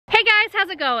guys, how's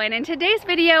it going? In today's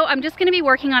video, I'm just gonna be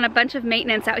working on a bunch of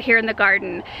maintenance out here in the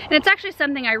garden. And it's actually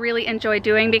something I really enjoy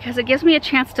doing because it gives me a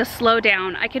chance to slow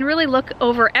down. I can really look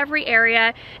over every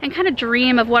area and kind of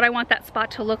dream of what I want that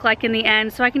spot to look like in the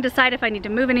end, so I can decide if I need to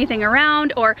move anything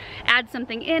around or add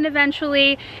something in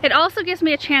eventually. It also gives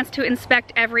me a chance to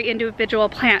inspect every individual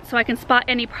plant so I can spot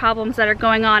any problems that are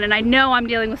going on. And I know I'm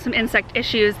dealing with some insect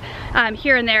issues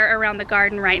here and there around the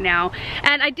garden right now.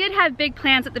 And I did have big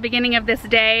plans at the beginning of this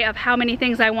day of how many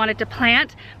things I wanted to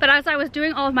plant, but as I was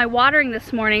doing all of my watering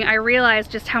this morning, I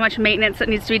realized just how much maintenance that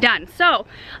needs to be done. So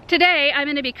today I'm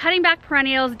going to be cutting back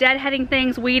perennials, deadheading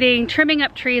things, weeding, trimming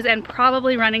up trees, and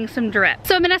probably running some drip.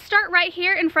 So I'm going to start right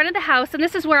here in front of the house, and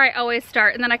this is where I always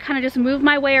start, and then I kind of just move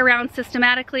my way around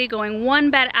systematically, going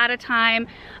one bed at a time,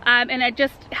 and it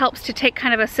just helps to take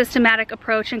kind of a systematic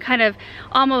approach and kind of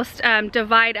almost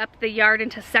divide up the yard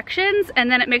into sections,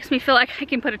 and then it makes me feel like I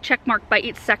can put a check mark by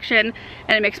each section,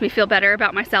 and it makes me feel better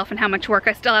about myself and how much work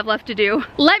I still have left to do.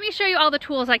 Let me show you all the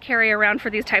tools I carry around for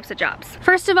these types of jobs.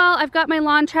 First of all, I've got my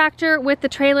lawn tractor with the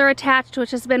trailer attached,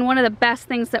 which has been one of the best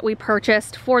things that we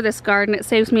purchased for this garden. It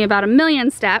saves me about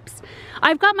 1,000,000 steps.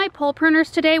 I've got my pole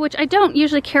pruners today, which I don't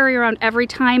usually carry around every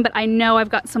time, but I know I've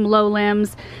got some low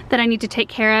limbs that I need to take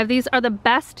care of. These are the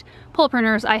best pole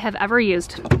pruners I have ever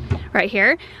used. Right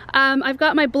here. I've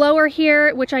got my blower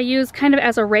here, which I use kind of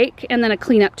as a rake and then a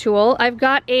cleanup tool. I've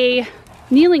got a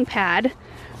kneeling pad.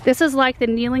 This is like the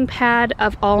kneeling pad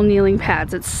of all kneeling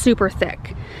pads. It's super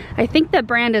thick. I think the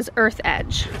brand is Earth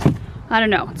Edge. I don't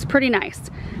know, it's pretty nice.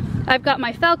 I've got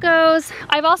my Felcos.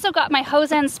 I've also got my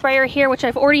hose end sprayer here, which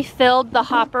I've already filled the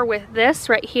hopper with this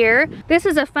right here. This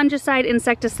is a fungicide,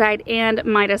 insecticide, and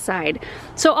miticide.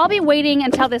 So I'll be waiting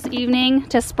until this evening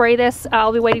to spray this.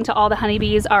 I'll be waiting till all the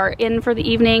honeybees are in for the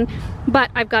evening, but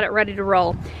I've got it ready to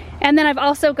roll. And then I've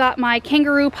also got my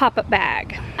kangaroo pop-up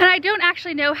bag. And I don't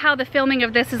actually know how the filming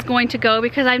of this is going to go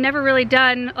because I've never really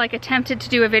done, like, attempted to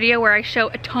do a video where I show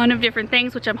a ton of different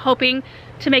things, which I'm hoping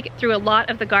to make it through a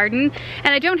lot of the garden.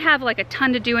 And I don't have like a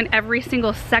ton to do in every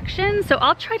single section, so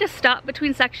I'll try to stop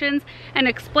between sections and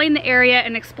explain the area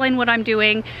and explain what I'm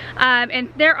doing.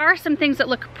 And there are some things that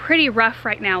look pretty rough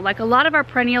right now. Like, a lot of our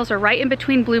perennials are right in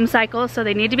between bloom cycles, so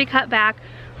they need to be cut back.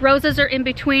 Roses are in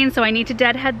between, so I need to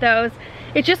deadhead those.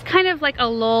 It's just kind of like a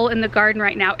lull in the garden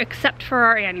right now, except for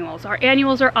our annuals. Our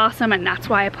annuals are awesome, and that's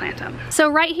why I plant them. So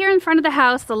right here in front of the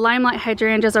house, the limelight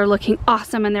hydrangeas are looking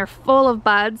awesome, and they're full of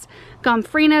buds.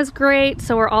 Gomphrina's great,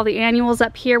 so are all the annuals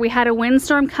up here. We had a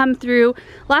windstorm come through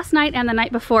last night and the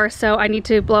night before, so I need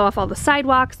to blow off all the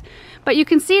sidewalks. But you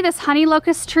can see this honey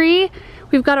locust tree.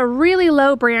 We've got a really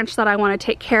low branch that I want to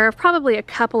take care of, probably a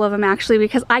couple of them actually,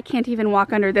 because I can't even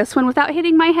walk under this one without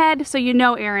hitting my head, so you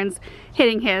know Aaron's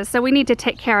hitting his, so we need to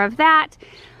take care of that.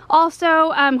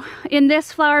 Also, in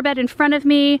this flower bed in front of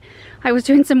me, I was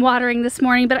doing some watering this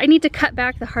morning, but I need to cut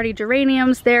back the hardy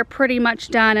geraniums. They're pretty much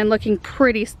done and looking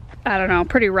pretty, I don't know,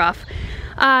 pretty rough.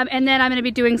 And then I'm going to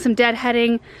be doing some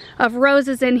deadheading of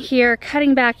roses in here,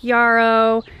 cutting back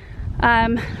yarrow.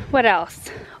 What else?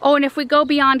 Oh, and if we go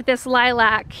beyond this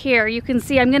lilac here, you can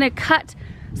see I'm going to cut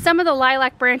some of the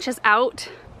lilac branches out.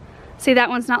 See, that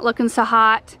one's not looking so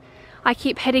hot. I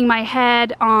keep hitting my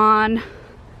head on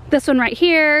this one right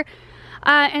here.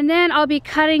 And then I'll be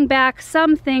cutting back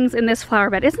some things in this flower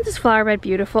bed. Isn't this flower bed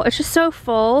beautiful? It's just so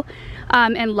full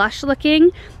and lush looking.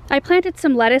 I planted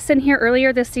some lettuce in here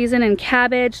earlier this season and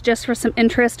cabbage just for some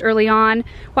interest early on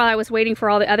while I was waiting for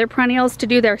all the other perennials to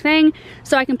do their thing,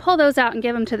 so I can pull those out and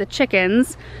give them to the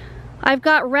chickens. I've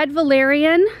got red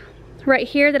valerian right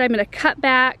here that I'm going to cut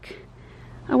back.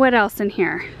 What else in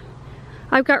here?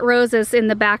 I've got roses in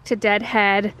the back to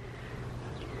deadhead.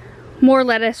 More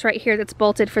lettuce right here that's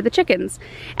bolted for the chickens.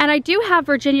 And I do have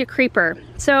Virginia creeper.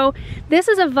 So this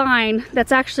is a vine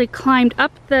that's actually climbed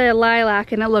up the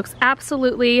lilac, and it looks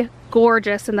absolutely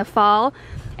gorgeous in the fall.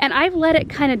 And I've let it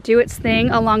kind of do its thing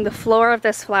along the floor of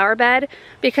this flower bed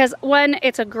because, one,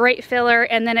 it's a great filler,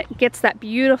 and then it gets that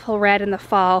beautiful red in the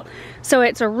fall. So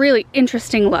it's a really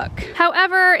interesting look.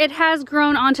 However, it has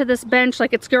grown onto this bench,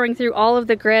 like it's growing through all of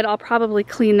the grid. I'll probably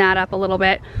clean that up a little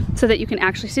bit so that you can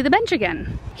actually see the bench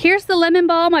again. Here's the lemon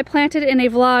balm. I planted in a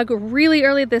vlog really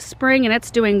early this spring, and it's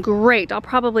doing great. I'll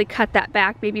probably cut that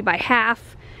back maybe by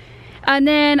half. And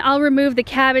then I'll remove the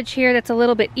cabbage here that's a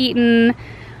little bit eaten.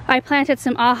 I planted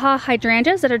some AHA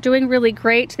hydrangeas that are doing really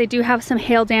great. They do have some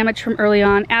hail damage from early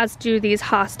on, as do these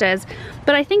hostas.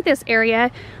 But I think this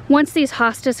area, once these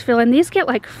hostas fill in, these get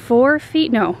like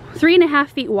 3.5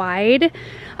 feet wide.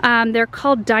 They're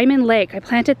called Diamond Lake. I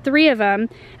planted 3 of them,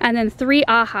 and then 3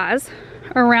 AHAs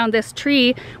around this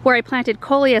tree where I planted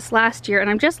coleus last year, and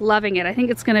I'm just loving it. I think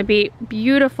it's gonna be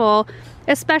beautiful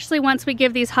especially once we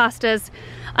give these hostas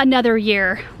another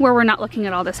year where we're not looking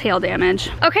at all this hail damage.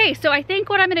 Okay, so I think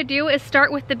what I'm gonna do is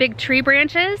start with the big tree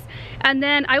branches, and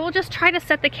then I will just try to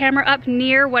set the camera up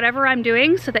near whatever I'm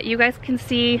doing so that you guys can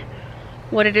see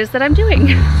what it is that I'm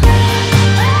doing.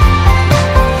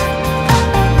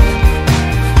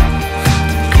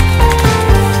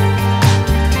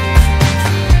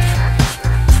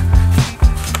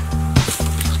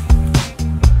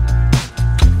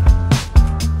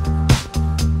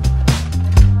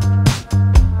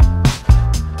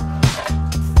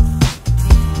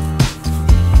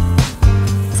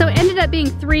 Being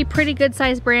 3 pretty good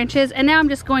sized branches, and now I'm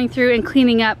just going through and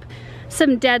cleaning up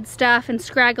some dead stuff and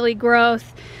scraggly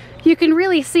growth. You can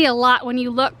really see a lot when you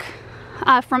look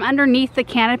from underneath the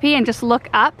canopy and just look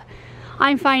up.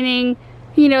 I'm finding,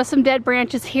 you know, some dead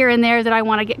branches here and there that I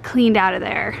want to get cleaned out of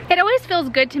there. It always feels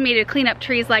good to me to clean up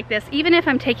trees like this, even if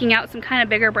I'm taking out some kind of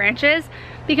bigger branches,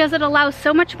 because it allows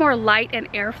so much more light and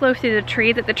airflow through the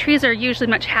tree that the trees are usually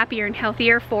much happier and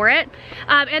healthier for it.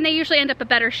 And they usually end up a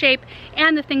better shape,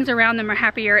 and the things around them are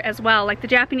happier as well. Like the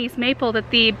Japanese maple that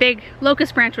the big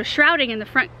locust branch was shrouding in the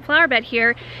front flower bed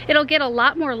here, it'll get a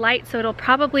lot more light, so it'll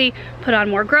probably put on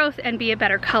more growth and be a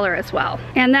better color as well.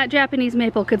 And that Japanese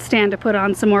maple could stand to put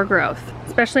on some more growth,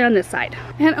 especially on this side.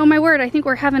 And oh my word, I think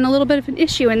we're having a little bit of an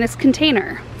issue in this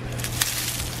container.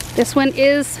 This one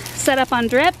is set up on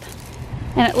drip,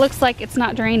 and it looks like it's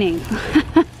not draining.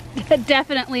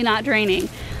 Definitely not draining.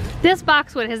 This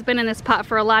boxwood has been in this pot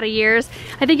for a lot of years.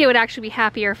 I think it would actually be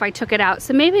happier if I took it out.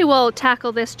 So maybe we'll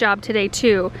tackle this job today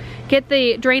too. Get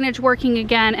the drainage working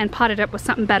again and pot it up with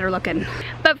something better looking.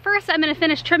 But first I'm gonna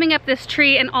finish trimming up this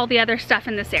tree and all the other stuff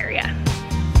in this area.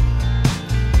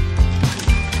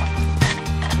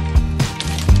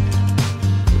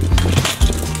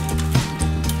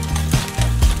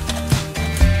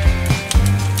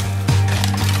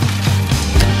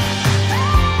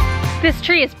 This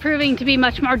tree is proving to be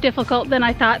much more difficult than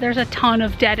I thought. There's a ton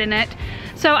of dead in it.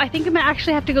 So I think I'm gonna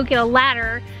actually have to go get a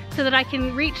ladder so that I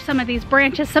can reach some of these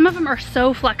branches. Some of them are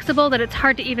so flexible that it's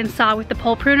hard to even saw with the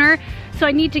pole pruner. So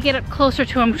I need to get up closer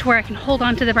to them to where I can hold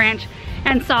onto the branch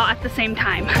and saw at the same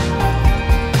time.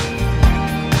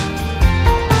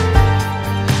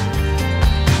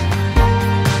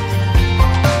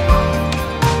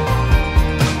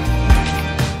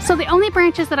 So the only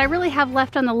branches that I really have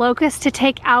left on the locust to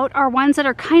take out are ones that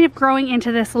are kind of growing into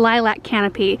this lilac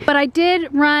canopy. But I did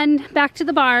run back to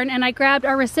the barn and I grabbed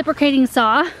our reciprocating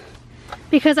saw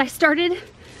because I started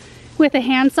with a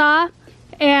handsaw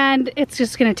and it's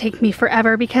just gonna take me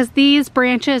forever because these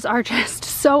branches are just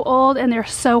so old and they're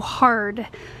so hard.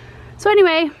 So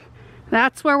anyway,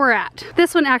 that's where we're at.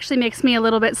 This one actually makes me a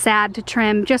little bit sad to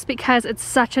trim just because it's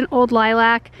such an old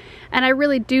lilac and I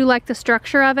really do like the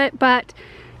structure of it, but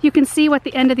you can see what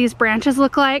the end of these branches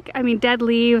look like. I mean, dead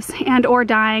leaves and or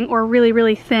dying or really,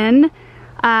 really thin.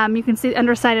 You can see the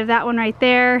underside of that one right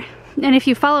there. And if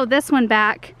you follow this one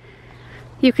back,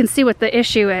 you can see what the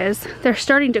issue is. They're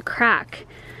starting to crack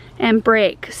and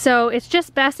break. So it's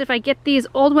just best if I get these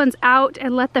old ones out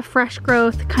and let the fresh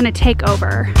growth kind of take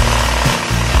over.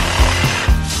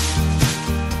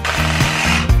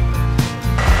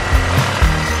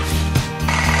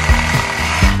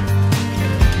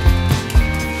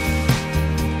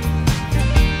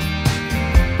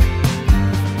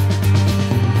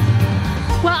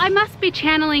 Be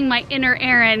channeling my inner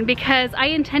Erin because I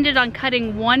intended on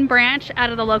cutting one branch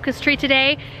out of the locust tree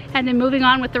today and then moving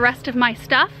on with the rest of my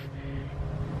stuff.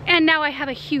 And now I have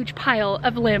a huge pile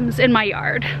of limbs in my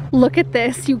yard. Look at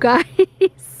this, you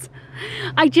guys.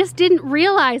 I just didn't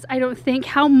realize, I don't think,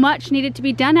 how much needed to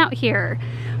be done out here.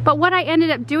 But what I ended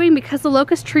up doing, because the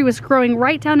locust tree was growing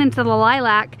right down into the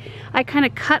lilac, I kind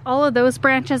of cut all of those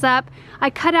branches up. I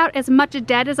cut out as much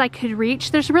dead as I could reach.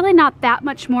 There's really not that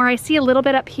much more. I see a little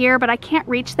bit up here, but I can't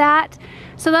reach that.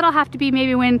 So that'll have to be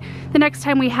maybe when the next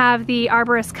time we have the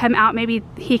arborist come out, maybe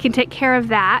he can take care of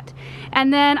that.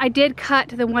 And then I did cut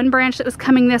the one branch that was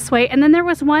coming this way, and then there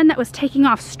was one that was taking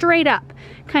off straight up,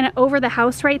 kind of over the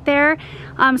house right there.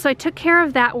 So I took care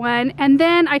of that one, and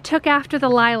then I took after the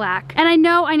lilac. And I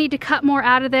know I need to cut more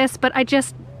out of this, but I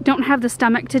just don't have the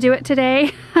stomach to do it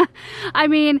today. I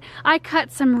mean, I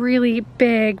cut some really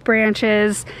big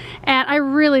branches and I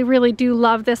really, really do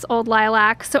love this old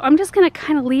lilac. So I'm just gonna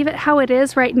kind of leave it how it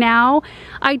is right now.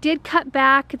 I did cut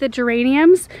back the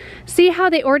geraniums. See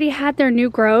how they already had their new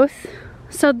growth?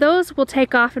 So those will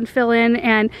take off and fill in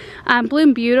and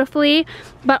bloom beautifully,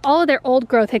 but all of their old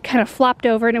growth had kind of flopped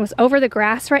over and it was over the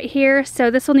grass right here.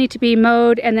 So this will need to be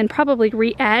mowed and then probably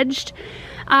re-edged.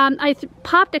 I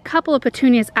popped a couple of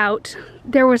petunias out.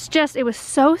 It was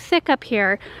so thick up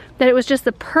here that it was just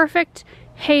the perfect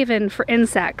haven for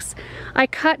insects. I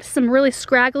cut some really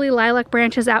scraggly lilac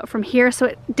branches out from here, so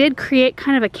it did create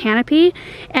kind of a canopy,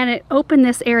 and it opened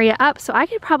this area up, so I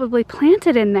could probably plant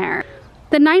it in there.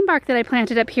 The 9-bark that I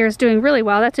planted up here is doing really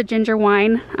well. That's a ginger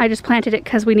wine. I just planted it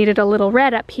because we needed a little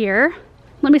red up here.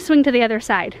 Let me swing to the other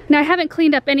side. Now, I haven't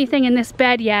cleaned up anything in this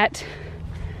bed yet,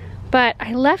 but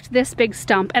I left this big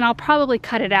stump, and I'll probably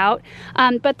cut it out.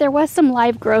 But there was some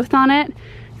live growth on it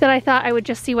that I thought I would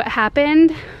just see what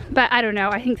happened, but I don't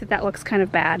know. I think that that looks kind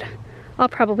of bad. I'll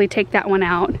probably take that one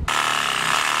out.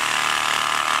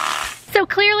 So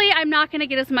clearly I'm not gonna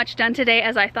get as much done today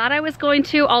as I thought I was going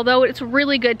to, although it's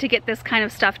really good to get this kind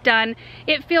of stuff done.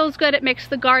 It feels good, it makes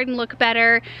the garden look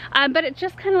better, but it's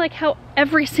just kind of like how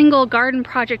every single garden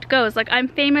project goes. Like, I'm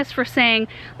famous for saying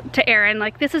to Aaron,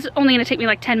 like, this is only gonna take me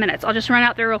like 10 minutes. I'll just run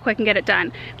out there real quick and get it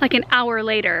done. Like an hour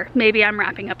later, maybe I'm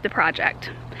wrapping up the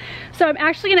project. So I'm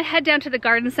actually gonna head down to the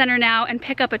garden center now and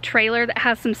pick up a trailer that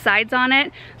has some sides on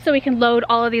it so we can load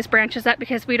all of these branches up,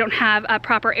 because we don't have a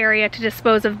proper area to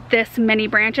dispose of this many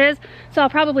branches. So I'll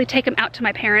probably take them out to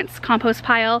my parents' compost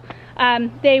pile.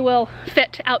 They will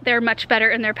fit out there much better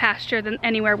in their pasture than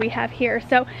anywhere we have here.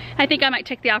 So I think I might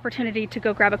take the opportunity to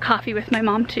go grab a coffee with my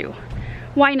mom too.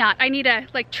 Why not? I need a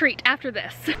treat after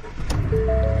this.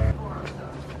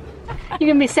 You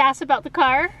gonna be sass about the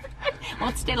car?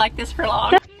 Won't stay like this for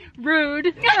long.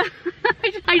 Rude.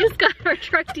 I just got our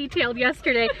truck detailed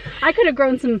yesterday. I could have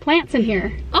grown some plants in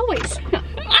here. Always.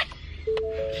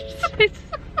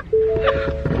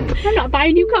 I'm not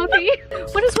buying you coffee.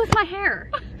 What is with my hair?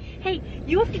 Hey,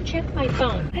 you have to check my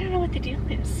phone. I don't know what the deal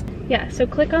is. Yeah, so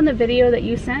click on the video that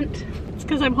you sent. It's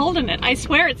because I'm holding it. I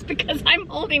swear it's because I'm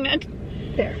holding it.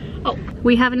 There. Oh.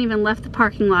 We haven't even left the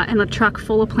parking lot and a truck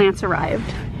full of plants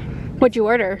arrived. What'd you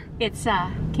order? It's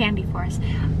candy for us.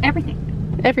 Everything.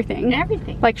 Everything?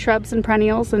 Everything. Like shrubs and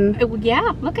perennials and...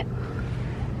 Yeah, look at...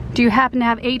 Do you happen to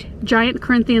have 8 giant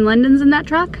Corinthian lindens in that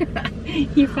truck?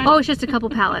 Oh, it's just a couple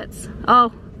pallets.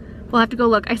 Oh, we'll have to go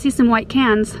look. I see some white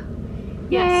cans.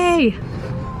 yes. Yay!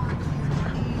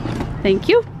 Thank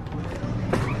you.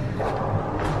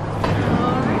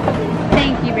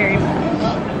 Thank you very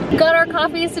much. Got our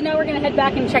coffee, so now we're gonna head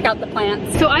back and check out the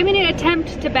plants. So I'm gonna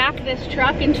attempt to back this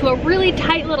truck into a really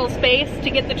tight little space to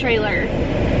get the trailer.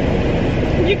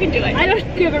 You can do it. I don't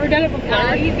think I've ever done it before.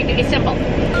 No, you can do it. Simple.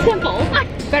 Simple.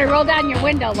 Better roll down your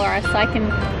window, Laura, so I can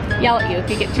yell at you if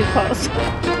you get too close.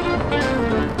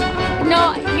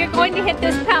 No, you're going to hit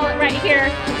this pallet right here.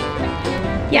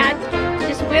 Yeah,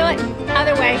 just wheel it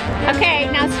other way. Okay,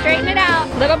 now straighten it out.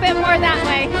 A little bit more that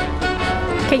way.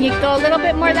 Can you go a little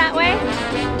bit more that way?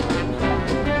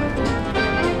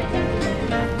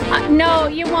 No,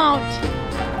 you won't.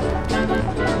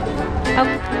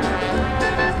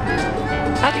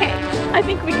 Okay, I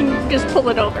think we can just pull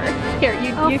it over. Here,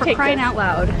 you for take crying this. out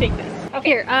loud. Take this. Okay.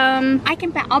 Here, I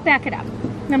can I'll back it up.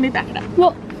 Let me back it up.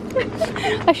 Well,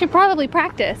 I should probably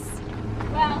practice.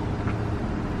 Well,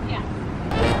 yeah.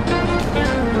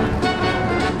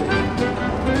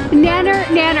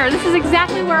 Nanner, this is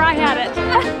exactly where I had it.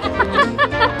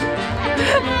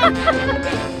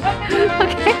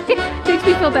 Okay, makes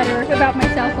me feel better about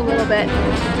myself a little bit.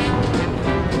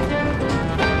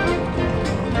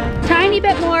 Tiny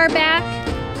bit more back.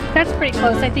 That's pretty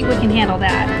close. I think we can handle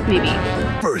that, maybe.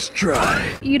 First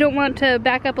try. You don't want to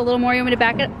back up a little more? You want me to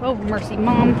back it? Oh, mercy,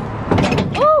 Mom.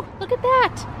 Oh, look at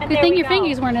that. And Good there thing we your go.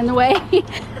 fingies weren't in the way.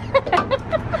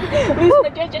 Lose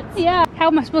the digits. Yeah. How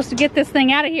am I supposed to get this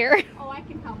thing out of here? Oh, I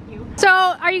can help you. So,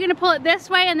 are you going to pull it this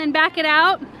way and then back it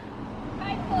out?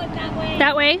 I pull it that way.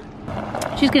 That way?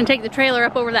 She's going to take the trailer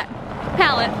up over that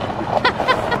pallet.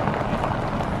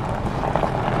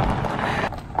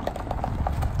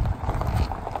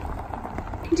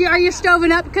 Are you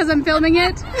stoving up because I'm filming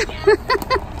it?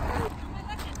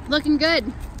 Looking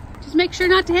good. Just make sure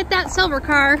not to hit that silver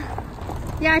car.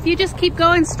 Yeah, if you just keep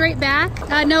going straight back.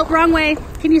 Nope, wrong way.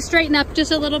 Can you straighten up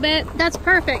just a little bit? That's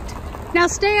perfect. Now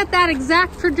stay at that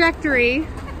exact trajectory.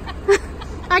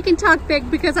 I can talk big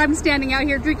because I'm standing out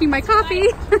here drinking my coffee.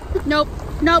 Nope,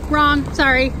 wrong.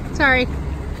 Sorry,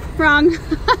 wrong.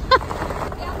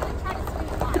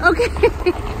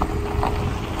 Okay.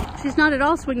 She's not at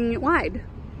all swinging it wide.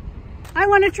 I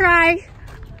want to try.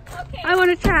 Okay. I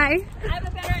want to try. I have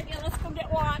a better idea. Let's go get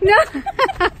one. No.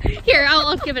 Here,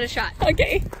 I'll give it a shot.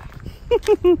 Okay. I'm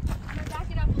gonna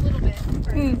back it up a little bit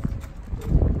first.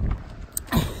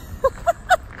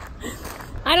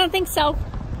 I don't think so.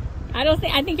 I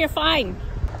think you're fine.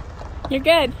 You're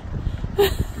good. You're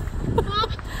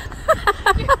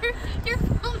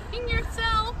filming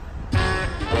yourself.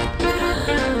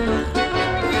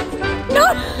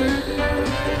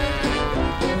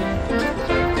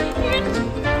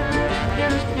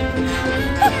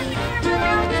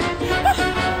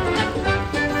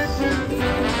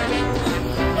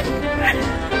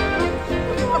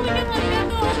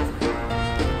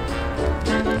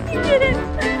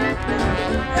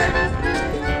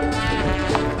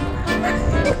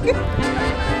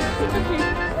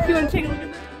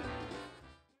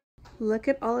 Look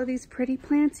at all of these pretty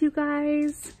plants, you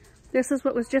guys. This is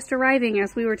what was just arriving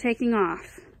as we were taking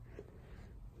off.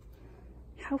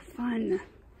 How fun.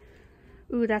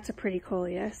 Ooh, that's a pretty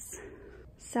coleus.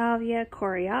 Salvia,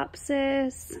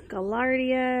 coreopsis,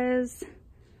 gaillardias,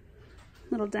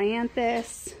 little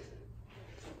dianthus.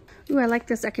 Ooh, I like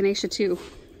this echinacea too,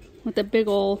 with the big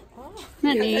ol', isn't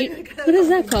that neat? What is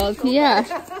that called?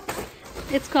 Yeah.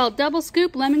 It's called Double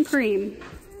Scoop Lemon Cream.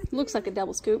 Looks like a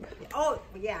double scoop. Oh,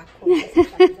 yeah, of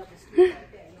course.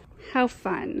 How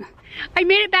fun. I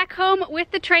made it back home with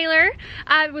the trailer.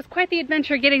 It was quite the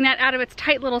adventure getting that out of its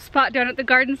tight little spot down at the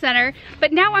garden center.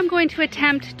 But now I'm going to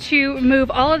attempt to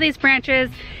move all of these branches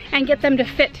and get them to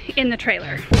fit in the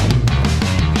trailer.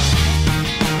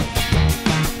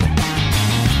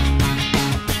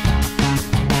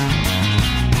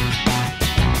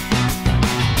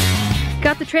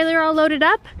 Got the trailer all loaded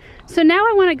up. So now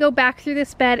I want to go back through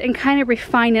this bed and kind of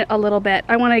refine it a little bit.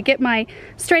 I want to get my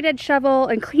straight edge shovel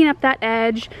and clean up that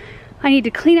edge. I need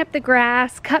to clean up the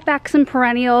grass, cut back some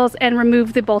perennials, and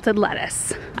remove the bolted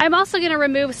lettuce. I'm also going to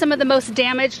remove some of the most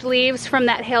damaged leaves from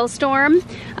that hailstorm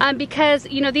because,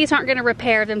 you know, these aren't going to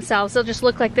repair themselves. They'll just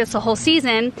look like this the whole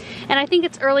season. And I think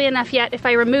it's early enough yet, if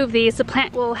I remove these, the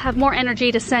plant will have more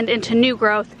energy to send into new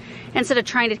growth instead of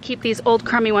trying to keep these old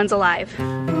crummy ones alive.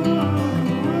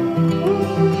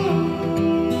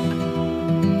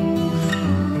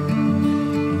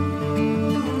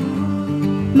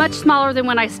 Much smaller than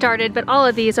when I started, but all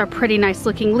of these are pretty nice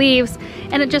looking leaves,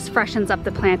 and it just freshens up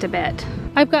the plant a bit.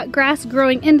 I've got grass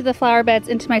growing into the flower beds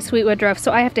into my sweet woodruff,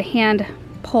 so I have to hand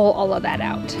pull all of that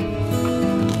out.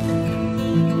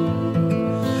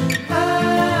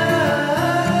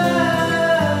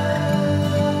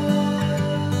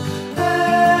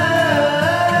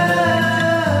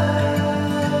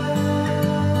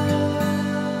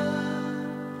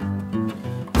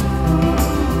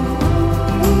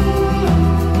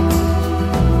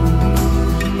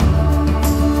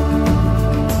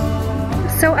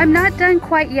 So I'm not done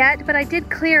quite yet, but I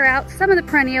did clear out some of the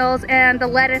perennials and the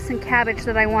lettuce and cabbage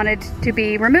that I wanted to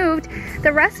be removed.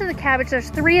 The rest of the cabbage,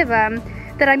 there's 3 of them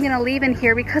that I'm gonna leave in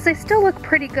here because they still look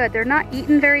pretty good. They're not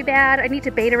eaten very bad. I need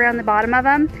to bait around the bottom of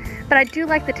them, but I do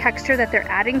like the texture that they're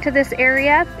adding to this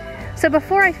area. So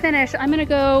before I finish, I'm gonna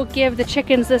go give the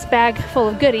chickens this bag full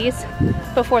of goodies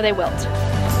before they wilt.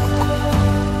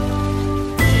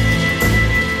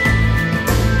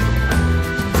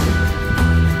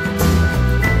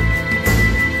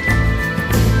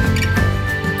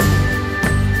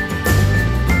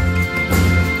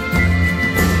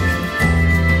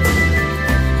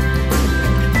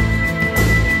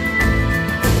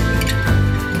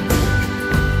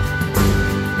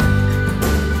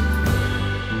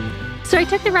 So I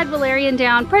took the red valerian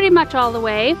down pretty much all the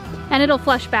way, and it'll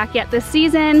flush back yet this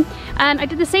season. And I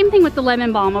did the same thing with the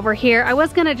lemon balm over here. I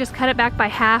was gonna just cut it back by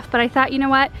half, but I thought, you know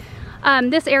what?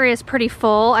 This area is pretty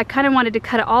full. I kind of wanted to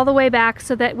cut it all the way back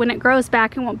so that when it grows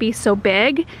back, it won't be so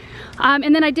big.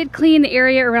 And then I did clean the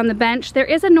area around the bench. There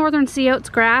is a northern sea oats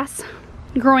grass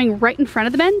growing right in front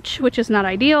of the bench, which is not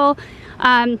ideal.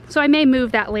 So I may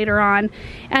move that later on.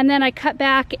 And then I cut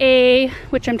back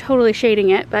which I'm totally shading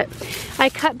it, but I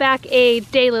cut back a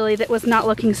daylily that was not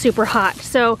looking super hot.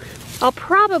 So I'll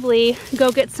probably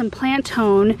go get some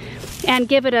Plant-Tone and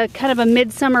give it a kind of a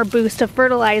midsummer boost of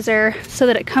fertilizer so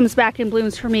that it comes back and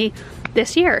blooms for me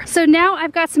this year. So now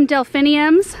I've got some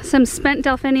delphiniums, some spent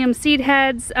delphinium seed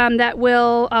heads that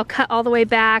I'll cut all the way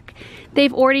back.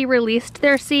 They've already released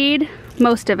their seed,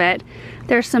 most of it.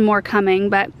 There's some more coming,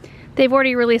 but they've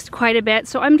already released quite a bit,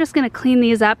 so I'm just gonna clean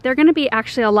these up. They're gonna be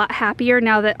actually a lot happier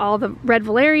now that all the red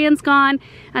valerian's gone,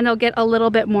 and they'll get a little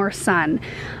bit more sun.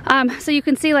 So you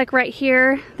can see, like right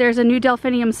here, there's a new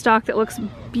delphinium stalk that looks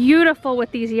beautiful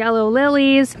with these yellow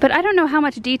lilies, but I don't know how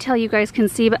much detail you guys can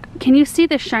see, but can you see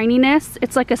the shininess?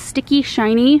 It's like a sticky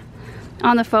shiny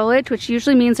on the foliage, which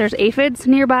usually means there's aphids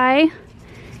nearby.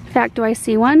 In fact, do I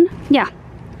see one? Yeah.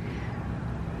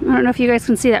 I don't know if you guys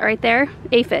can see that right there,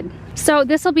 aphid. So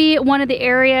this will be one of the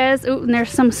areas, ooh, and there's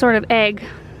some sort of egg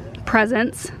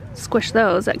presence. squish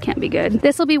those. That can't be good.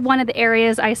 This will be one of the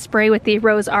areas I spray with the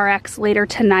Rose RX later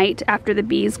tonight after the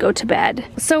bees go to bed.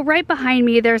 So right behind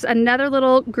me, there's another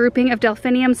little grouping of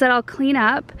delphiniums that I'll clean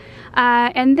up.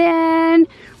 And then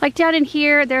like down in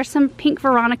here, there's some pink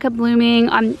Veronica blooming.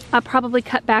 I'll probably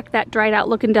cut back that dried out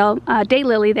looking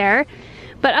daylily there.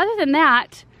 But other than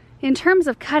that, in terms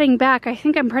of cutting back, I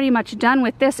think I'm pretty much done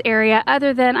with this area,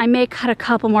 other than I may cut a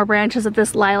couple more branches of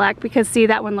this lilac because see,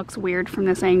 that one looks weird from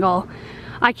this angle.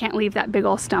 I can't leave that big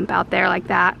old stump out there like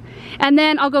that. And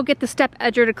then I'll go get the step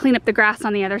edger to clean up the grass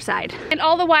on the other side. And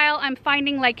all the while I'm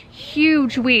finding like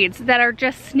huge weeds that are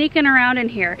just sneaking around in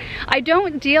here. I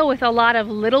don't deal with a lot of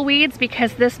little weeds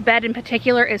because this bed in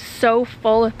particular is so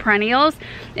full of perennials.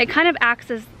 It kind of acts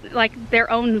as like their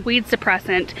own weed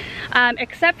suppressant.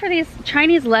 Except for these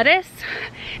Chinese lettuce,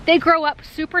 they grow up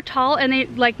super tall and they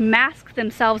like mask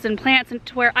themselves in plants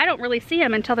to where I don't really see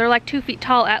them until they're like 2 feet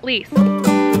tall at least.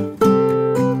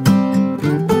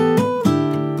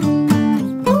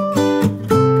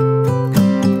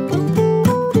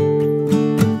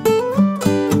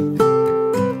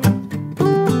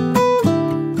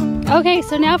 Okay,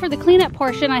 so now for the cleanup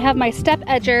portion, I have my step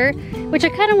edger, which I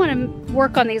kind of want to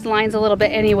work on these lines a little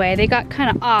bit anyway. They got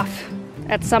kind of off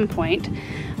at some point,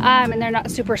 and they're not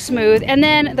super smooth. And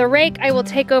then the rake, I will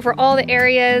take over all the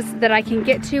areas that I can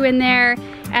get to in there,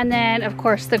 and then of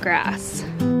course the grass.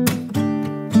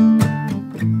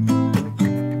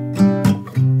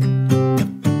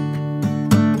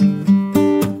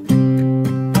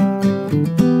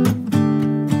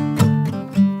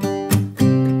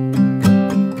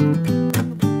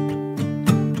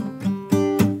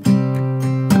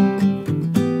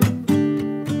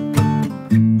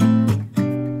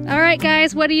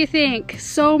 Guys, what do you think?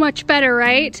 So much better,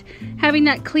 right? Having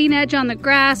that clean edge on the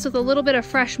grass with a little bit of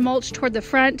fresh mulch toward the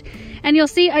front. And you'll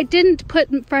see I didn't put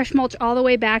fresh mulch all the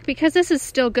way back because this is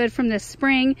still good from this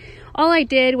spring. All I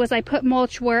did was I put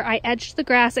mulch where I edged the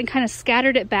grass and kind of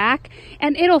scattered it back,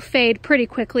 and it'll fade pretty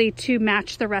quickly to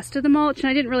match the rest of the mulch. And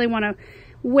I didn't really want to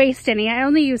waste any. I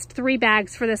only used 3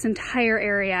 bags for this entire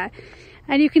area.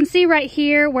 And you can see right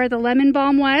here where the lemon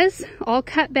balm was, all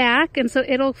cut back, and so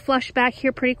it'll flush back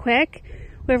here pretty quick.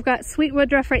 We've got sweet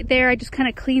woodruff right there. I just kind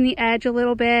of cleaned the edge a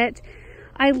little bit.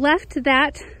 I left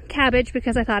that cabbage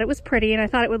because I thought it was pretty and I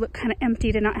thought it would look kind of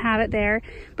empty to not have it there.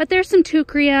 But there's some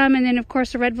teucrium and then of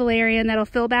course a red valerian that'll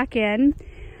fill back in.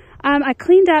 I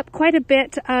cleaned up quite a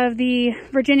bit of the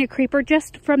Virginia creeper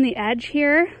just from the edge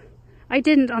here. I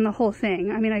didn't on the whole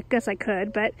thing. I mean, I guess I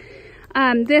could, but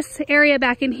this area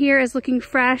back in here is looking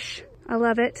fresh. I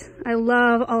love it. I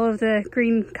love all of the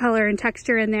green color and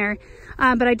texture in there.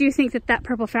 But I do think that that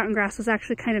purple fountain grass was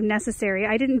actually kind of necessary.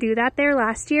 I didn't do that there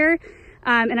last year,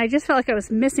 and I just felt like I was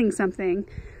missing something.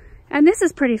 And this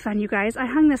is pretty fun, you guys. I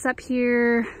hung this up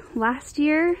here last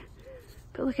year,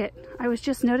 but look at, I was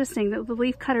just noticing that the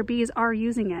leaf cutter bees are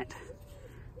using it.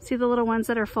 See the little ones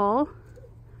that are full?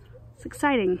 It's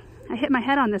exciting. I hit my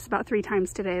head on this about 3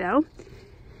 times today though.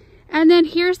 And then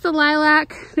here's the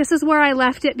lilac. This is where I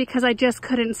left it because I just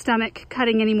couldn't stomach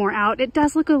cutting any more out. It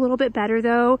does look a little bit better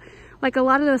though. Like a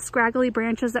lot of those scraggly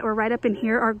branches that were right up in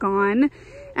here are gone.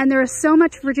 And there is so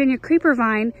much Virginia creeper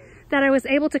vine that I was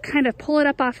able to kind of pull it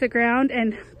up off the ground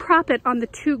and prop it on the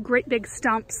 2 great big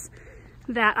stumps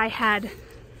that I had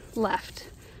left.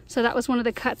 So that was one of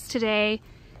the cuts today,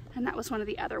 and that was one of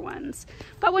the other ones.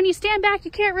 But when you stand back,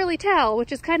 you can't really tell,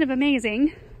 which is kind of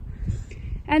amazing.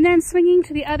 And then swinging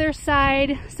to the other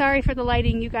side, sorry for the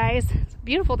lighting, you guys. It's a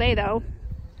beautiful day though.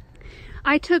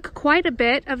 I took quite a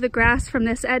bit of the grass from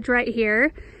this edge right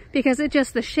here because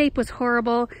the shape was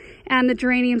horrible and the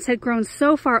geraniums had grown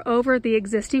so far over the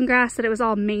existing grass that it was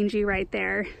all mangy right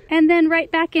there. And then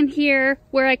right back in here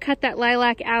where I cut that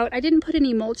lilac out, I didn't put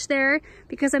any mulch there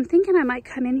because I'm thinking I might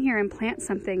come in here and plant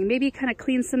something, maybe kind of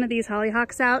clean some of these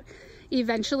hollyhocks out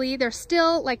eventually. There's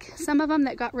still like some of them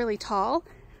that got really tall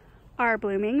are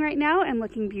blooming right now and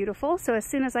looking beautiful. So as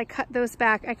soon as I cut those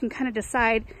back, I can kind of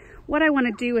decide what I want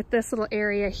to do with this little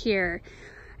area here.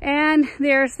 And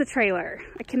there's the trailer.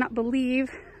 I cannot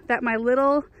believe that my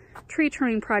little tree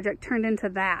trimming project turned into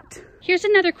that. Here's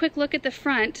another quick look at the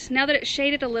front. Now that it's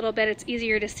shaded a little bit, it's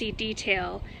easier to see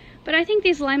detail. But I think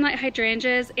these limelight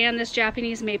hydrangeas and this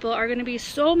Japanese maple are going to be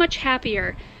so much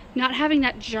happier not having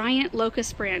that giant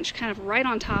locust branch kind of right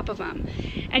on top of them.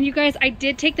 And you guys, I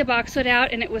did take the boxwood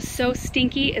out and it was so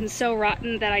stinky and so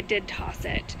rotten that I did toss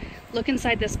it. Look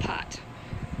inside this pot.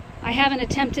 I haven't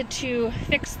attempted to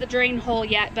fix the drain hole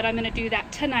yet, but I'm going to do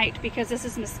that tonight because this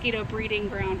is mosquito breeding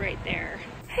ground right there.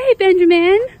 Hey,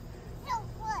 Benjamin.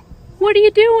 What are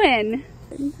you doing?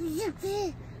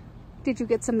 Did you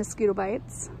get some mosquito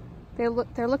bites?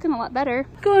 they're looking a lot better.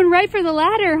 Going right for the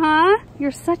ladder, huh?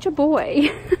 You're such a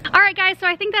boy. All right guys, so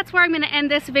I think that's where I'm gonna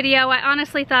end this video. I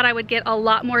honestly thought I would get a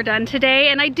lot more done today,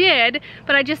 and I did,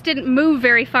 but I just didn't move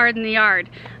very far in the yard.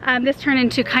 This turned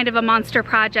into kind of a monster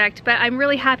project, but I'm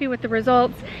really happy with the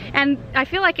results, and I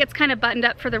feel like it's kind of buttoned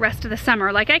up for the rest of the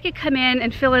summer. Like I could come in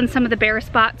and fill in some of the bare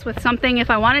spots with something if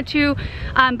I wanted to,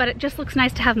 but it just looks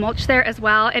nice to have mulch there as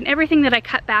well, and everything that I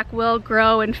cut back will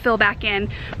grow and fill back in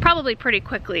probably pretty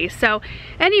quickly. So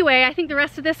anyway, I think the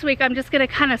rest of this week I'm just gonna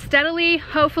kind of steadily,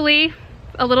 hopefully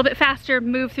a little bit faster,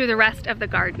 move through the rest of the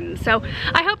garden. So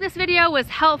I hope this video was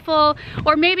helpful,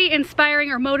 or maybe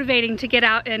inspiring or motivating to get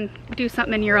out and do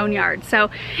something in your own yard. So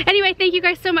anyway, thank you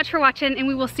guys so much for watching, and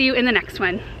we will see you in the next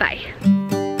one. Bye.